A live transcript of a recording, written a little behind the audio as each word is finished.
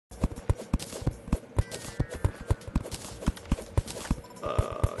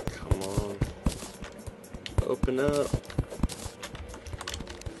Open up.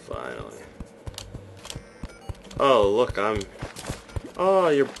 Finally. Oh, look, Oh,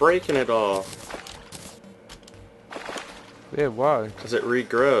 you're breaking it all. Yeah, why? Because it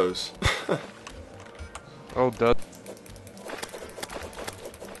regrows. Oh, duh.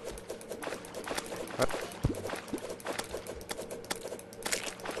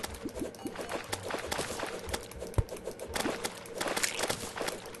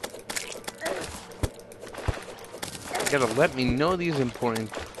 You gotta let me know these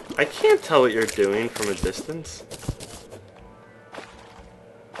important. I can't tell what you're doing from a distance.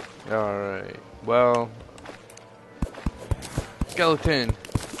 Alright. Well. Skeleton.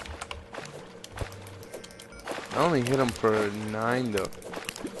 I only hit him for 9 though.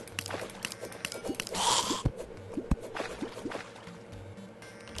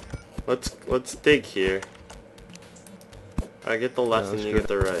 Let's dig here. I get the left and you get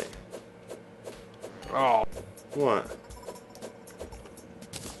the right. Oh. What?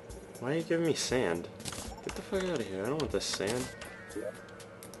 Why are you giving me sand? Get the fuck out of here. I don't want this sand.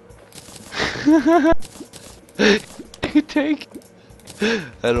 You take.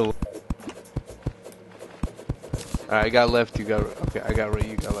 I don't. Alright, I got left. You got. Okay, I got right.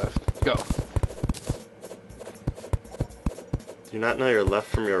 You got left. Go. Do you not know your left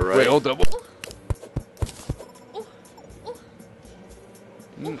from your right? Wait, hold up.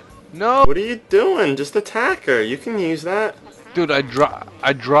 No. What are you doing? Just attack her. You can use that. Dude, I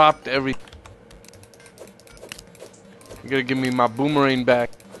dropped every. You gotta give me my boomerang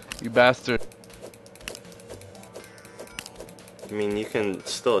back, you bastard. I mean, you can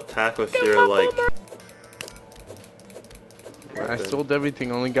still attack with your, like... I sold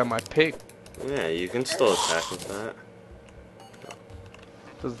everything, only got my pick. Yeah, you can still attack with that.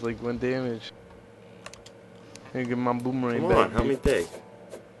 Does like 1 damage. Here, give my boomerang Come back. on, help me dig.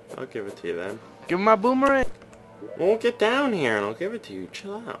 I'll give it to you then. Give me my boomerang. Well, get down here and I'll give it to you.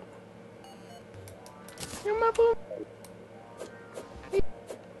 Chill out. Give my boom.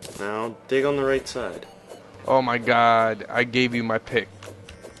 Now, dig on the right side. Oh my god, I gave you my pick.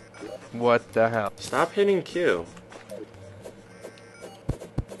 What the hell? Stop hitting Q.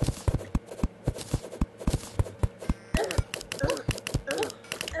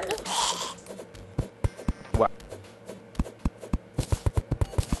 What?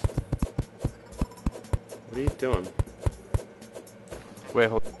 What are you doing? Wait,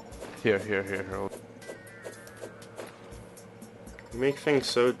 hold. Here, hold. You make things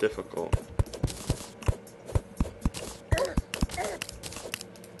so difficult.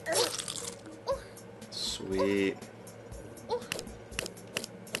 Sweet.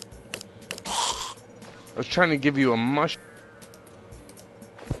 I was trying to give you a mush.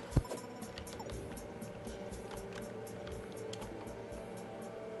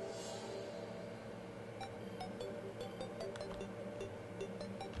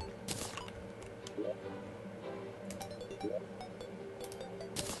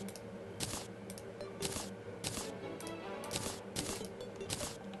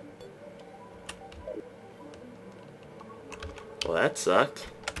 Well, that sucked.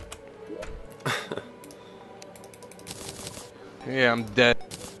 Yeah, I'm dead.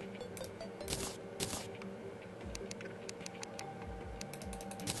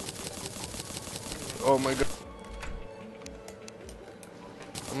 Oh my god.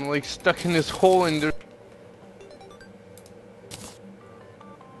 I'm like stuck in this hole and there.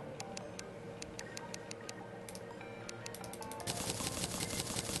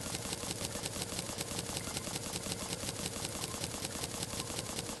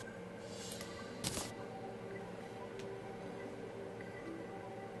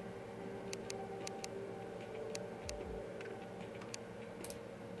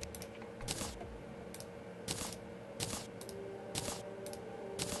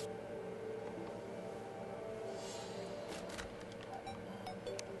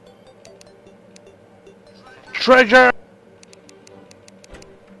 Treasure!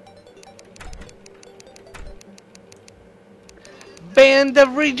 Band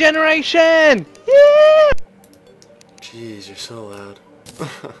of Regeneration! Yeah! Jeez, you're so loud.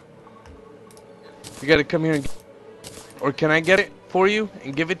 You gotta come here and... Or can I get it for you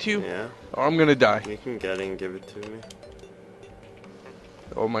and give it to you? Yeah. Or I'm gonna die. You can get it and give it to me.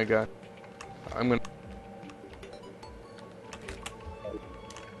 Oh my god. I'm gonna...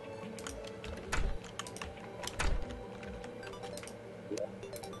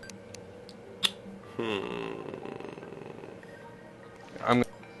 I'm...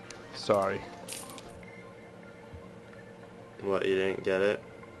 Sorry. What, you didn't get it?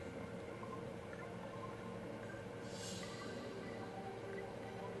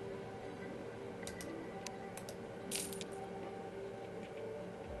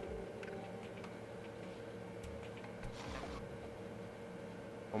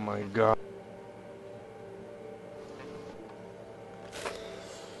 Oh my god.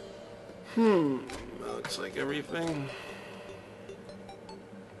 That looks like everything.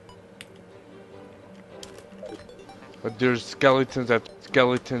 But there's skeletons after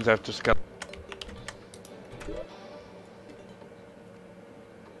skeletons after skeletons.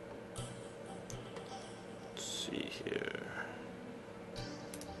 Let's see here.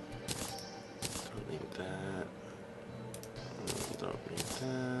 Don't need that. Don't need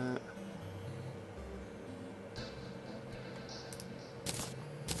that.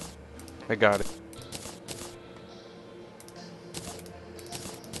 I got it.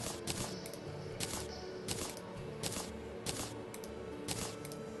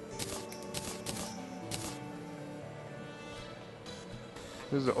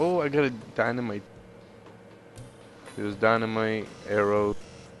 Oh, I got a dynamite. There's dynamite, arrow,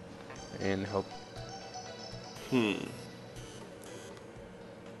 and help.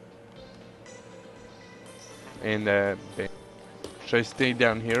 And should I stay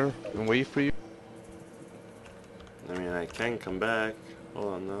down here and wait for you? I mean, I can come back.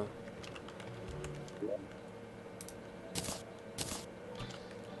 Hold on, though.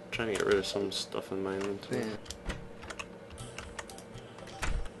 Trying to get rid of some stuff in my inventory. Damn.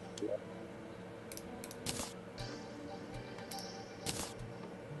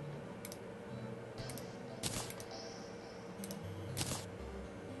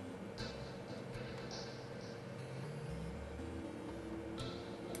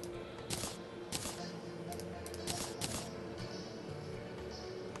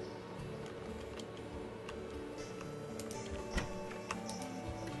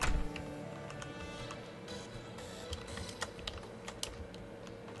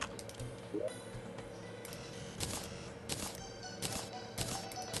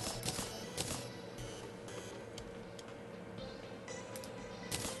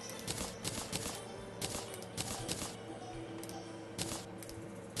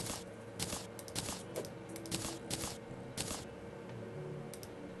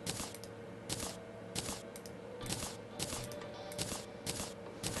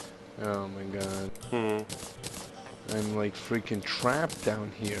 Oh my god. I'm like freaking trapped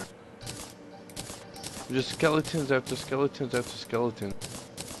down here. Just skeletons after skeletons after skeletons.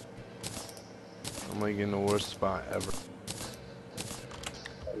 I'm like in the worst spot ever.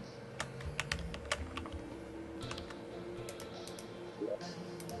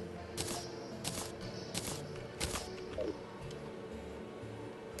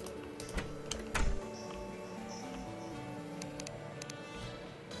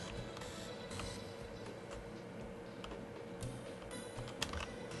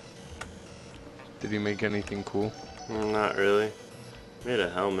 Did he make anything cool? Not really. Made a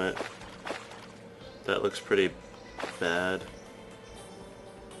helmet. That looks pretty bad.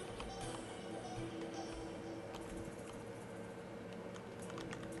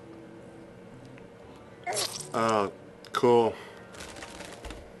 Oh, cool.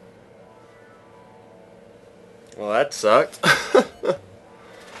 Well, that sucked.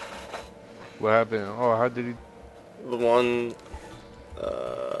 What happened? Oh, how did he? The one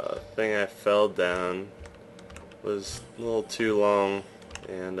thing I fell down was a little too long,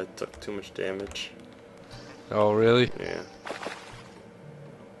 and I took too much damage. Oh, really? Yeah.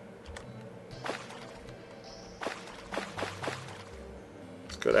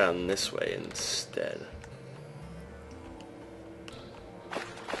 Let's go down this way instead.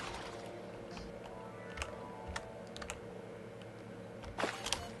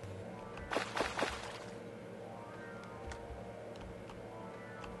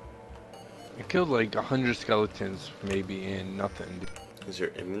 I killed like 100 skeletons, maybe, and nothing. Is your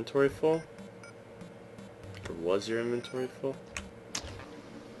inventory full? Or was your inventory full?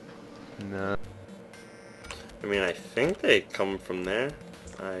 No. I mean, I think they come from there.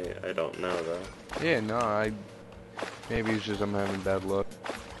 I don't know though. Yeah, no, maybe it's just I'm having bad luck.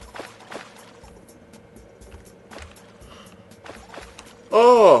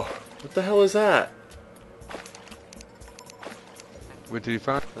 Oh! What the hell is that? What did you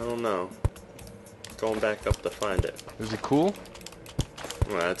find? I don't know. Going back up to find it. Is it cool?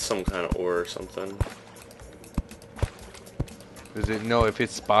 Well, that's some kind of ore or something. Is it? No, if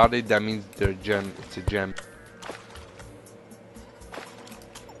it's spotted, that means they're a gem. It's a gem.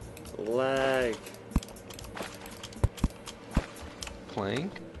 Lag.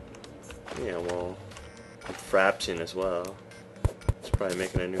 Plank? Yeah, well, Fraption as well. It's probably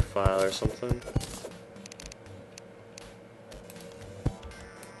making a new file or something.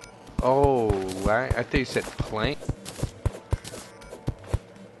 Oh, right. I thought you said plank.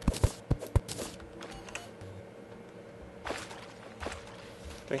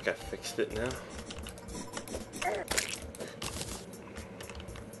 think I fixed it now.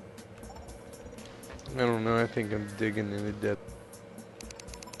 I don't know, I think I'm digging in a depth.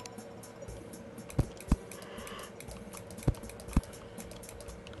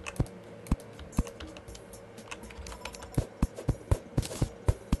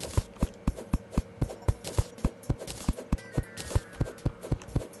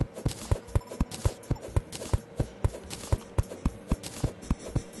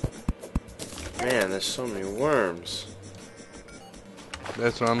 Man, there's so many worms.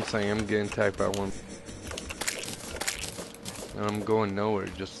 That's what I'm saying, I'm getting attacked by one. And I'm going nowhere,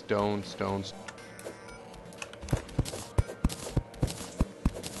 just stones.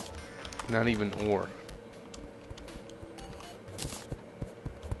 Not even ore.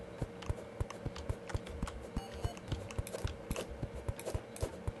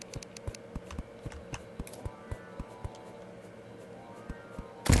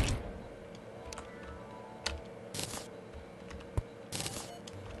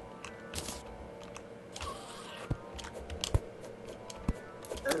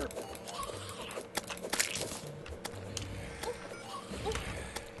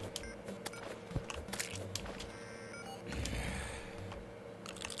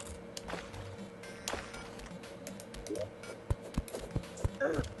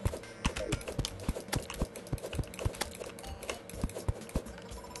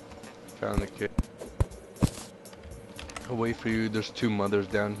 Found the kid. I'll wait for you. There's 2 mothers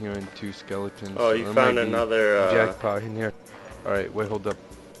down here and 2 skeletons. Oh, so you there found might be another jackpot in here. Alright, wait, hold up.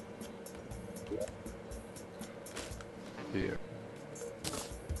 Here.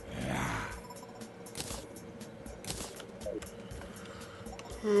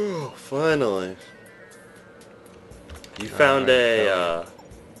 Oh, finally. You found a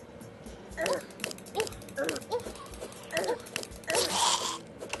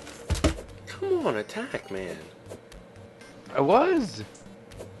Come on, attack, man. I was.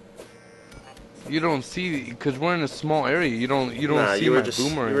 You don't see, because we're in a small area. You don't Nah, see you were my just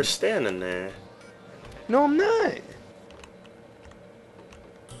boomerang. you were standing there. No, I'm not.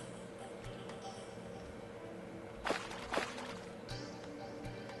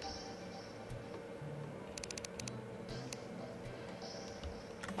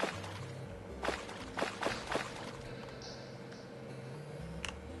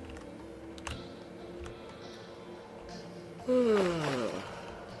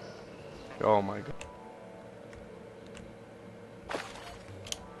 Oh my god.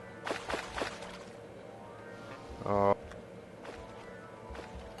 Oh.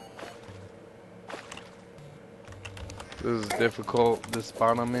 This is difficult, this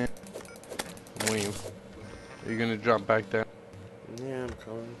spot I'm in. I'm waiting. Are you gonna drop back down? Yeah, I'm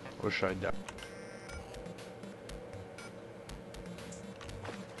coming. Or should I die?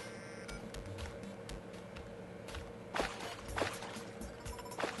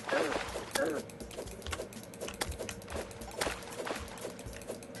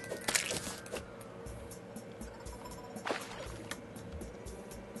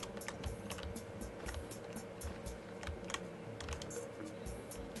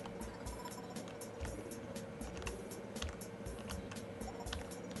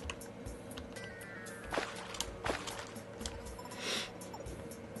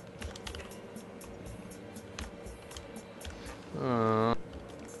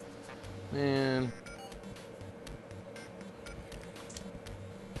 Man.